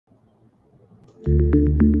Good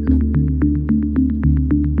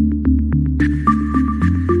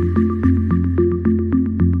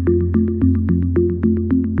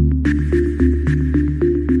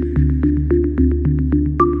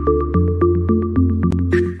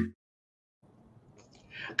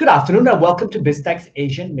afternoon and welcome to BizTech's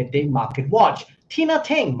Asian Midday Market Watch. Tina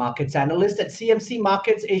Teng, Markets Analyst at CMC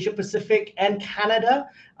Markets Asia Pacific and Canada,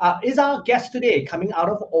 is our guest today, coming out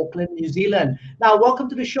of Auckland, New Zealand. Now, welcome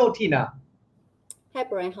to the show, Tina. Hi,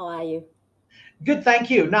 Brian. How are you? Good, thank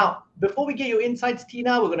you. Now, before we get your insights,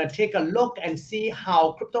 Tina, we're going to take a look and see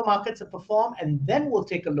how crypto markets have performed, and then we'll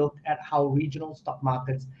take a look at how regional stock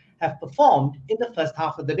markets have performed in the first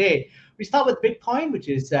half of the day. We start with Bitcoin, which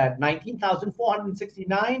is at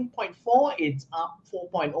 19,469.4. It's up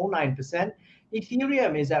 4.09%.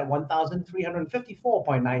 Ethereum is at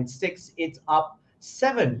 1,354.96. It's up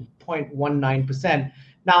 7.19%.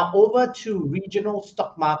 Now, over to regional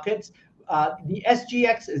stock markets. The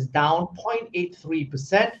SGX is down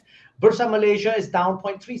 0.83%. Bursa Malaysia is down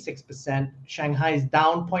 0.36%. Shanghai is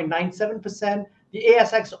down 0.97%. The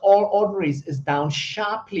ASX All Ordinaries is down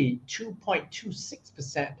sharply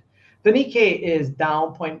 2.26%. The Nikkei is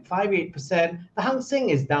down 0.58%. The Hang Seng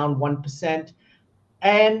is down 1%.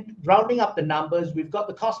 And rounding up the numbers, we've got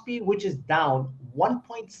the Kospi, which is down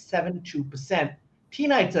 1.72%.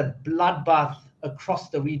 Tina, it's a bloodbath across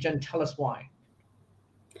the region. Tell us why.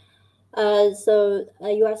 So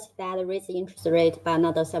U.S. Fed raised the interest rate by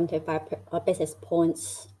another 75 basis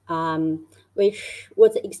points, which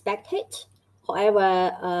was expected.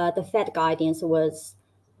 However, the Fed guidance was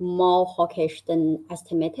more hawkish than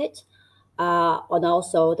estimated. And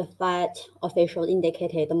also, the Fed official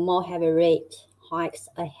indicated more heavy rate hikes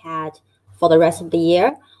ahead for the rest of the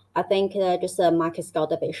year. I think just the markets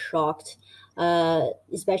got a bit shocked,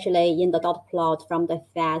 especially in the dot plot from the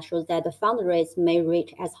Fed shows that the fund rates may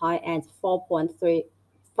reach as high as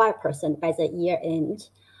 4.35% by the year end,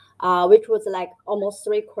 which was like almost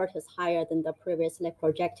 3/4 higher than the previously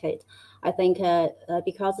projected. I think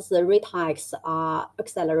because the rate hikes are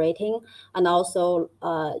accelerating, and also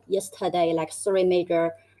yesterday, like 3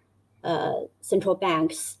 major central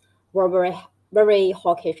banks were very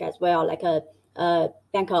hawkish as well, like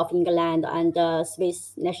Bank of England and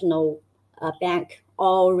Swiss National Bank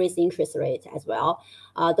all raised interest rates as well.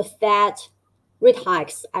 The Fed rate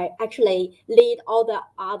hikes actually lead all the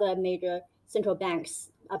other major central banks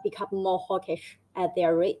become more hawkish at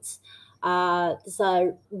their rates.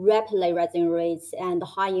 The rapidly rising rates and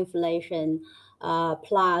high inflation,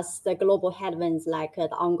 plus the global headwinds like the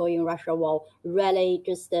ongoing Russia war, really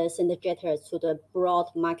just send jitters to the broad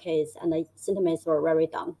markets, and the sentiments were very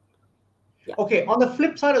down. Yeah. Okay, on the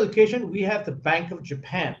flip side of the equation, we have the Bank of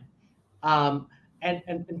Japan. And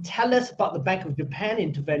tell us about the Bank of Japan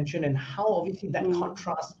intervention and how obviously that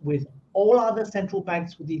contrasts with all other central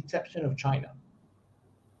banks with the exception of China.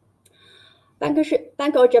 Bank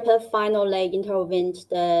of Japan finally intervened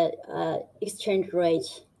the exchange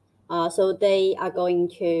rate. So they are going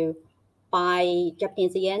to buy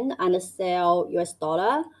Japanese yen and sell US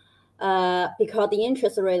dollar because the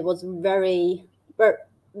interest rate was very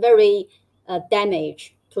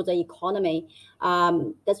damaged to the economy.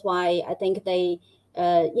 That's why I think they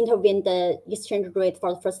intervened the exchange rate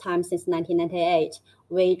for the first time since 1998,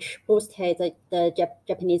 which boosted the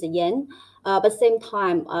Japanese yen. But at the same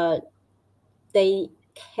time, they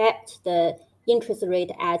kept the interest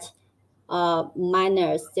rate at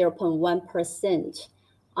minus 0.1%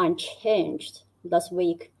 unchanged this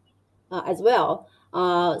week as well.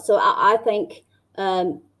 So I think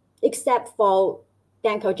except for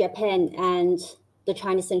Bank of Japan and the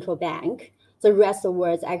Chinese Central Bank, the rest of the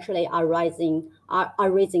world actually are raising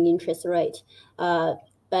interest rate.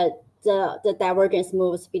 But the divergence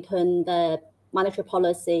moves between the monetary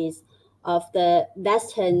policies of the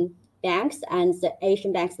Western banks and the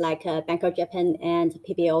Asian banks like Bank of Japan and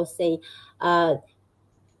PBOC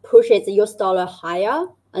pushes the US dollar higher,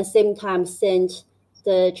 and same time sent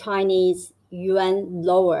the Chinese yuan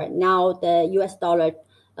lower. Now the US dollar,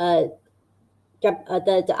 the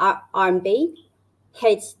RMB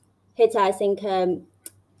hits I think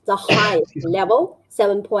the highest level,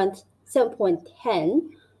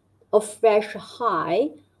 7.10, a fresh high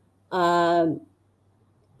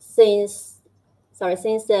since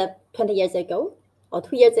 20 years ago or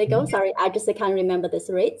 2 years ago. Sorry, I just can't remember this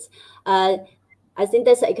rates. I think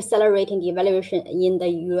this accelerating devaluation in the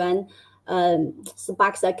yuan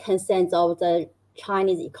sparks a concerns of the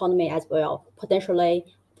Chinese economy as well. Potentially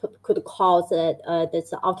could cause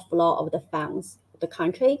this outflow of the funds of the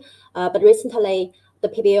country. But recently, the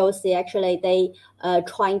PBOC actually they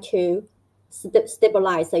trying to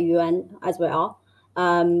stabilize the yuan as well.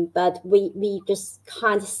 But we just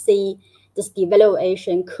can't see this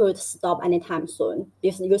devaluation could stop anytime soon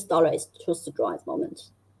because the US dollar is too strong at the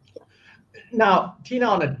moment. Yeah. Now, Tina,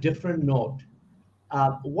 on a different note,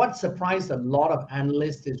 what surprised a lot of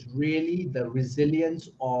analysts is really the resilience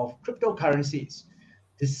of cryptocurrencies,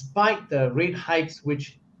 despite the rate hikes,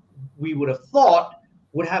 which we would have thought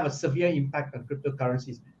would have a severe impact on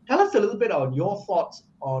cryptocurrencies. Tell us a little bit on your thoughts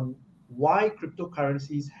on why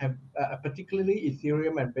cryptocurrencies have, particularly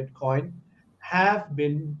Ethereum and Bitcoin, have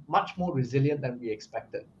been much more resilient than we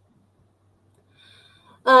expected.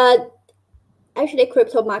 Actually,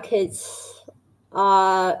 crypto markets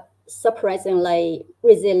are surprisingly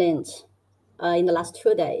resilient in the last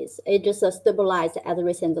 2 days. It just stabilized at the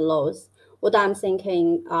recent lows. What I'm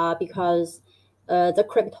thinking, because the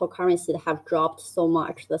cryptocurrencies have dropped so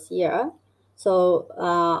much this year. So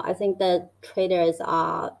I think that traders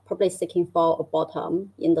are probably seeking for a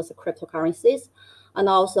bottom in those cryptocurrencies. And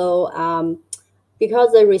also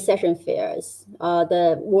because the recession fears,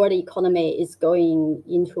 the world economy is going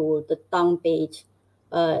into the downbeat.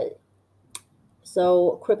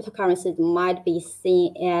 So cryptocurrencies might be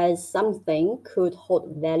seen as something could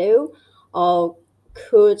hold value or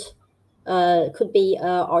could be an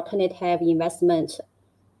alternative investment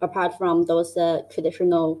apart from those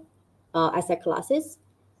traditional asset classes.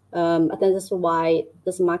 I think that's why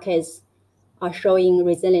these markets are showing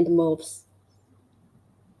resilient moves.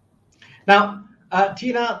 Now,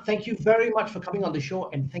 Tina, thank you very much for coming on the show,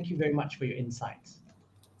 and thank you very much for your insights.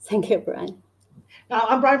 Thank you, Brian. Now,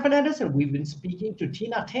 I'm Brian Fernandez, and we've been speaking to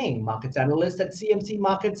Tina Teng, Markets Analyst at CMC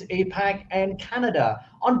Markets APAC and Canada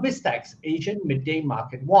on BizTech's Asian Midday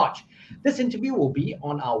Market Watch. This interview will be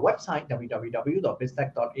on our website,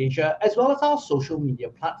 www.biztech.asia, as well as our social media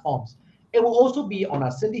platforms. It will also be on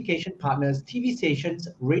our syndication partners, TV stations,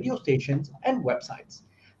 radio stations, and websites.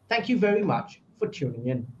 Thank you very much for tuning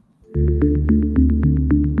in.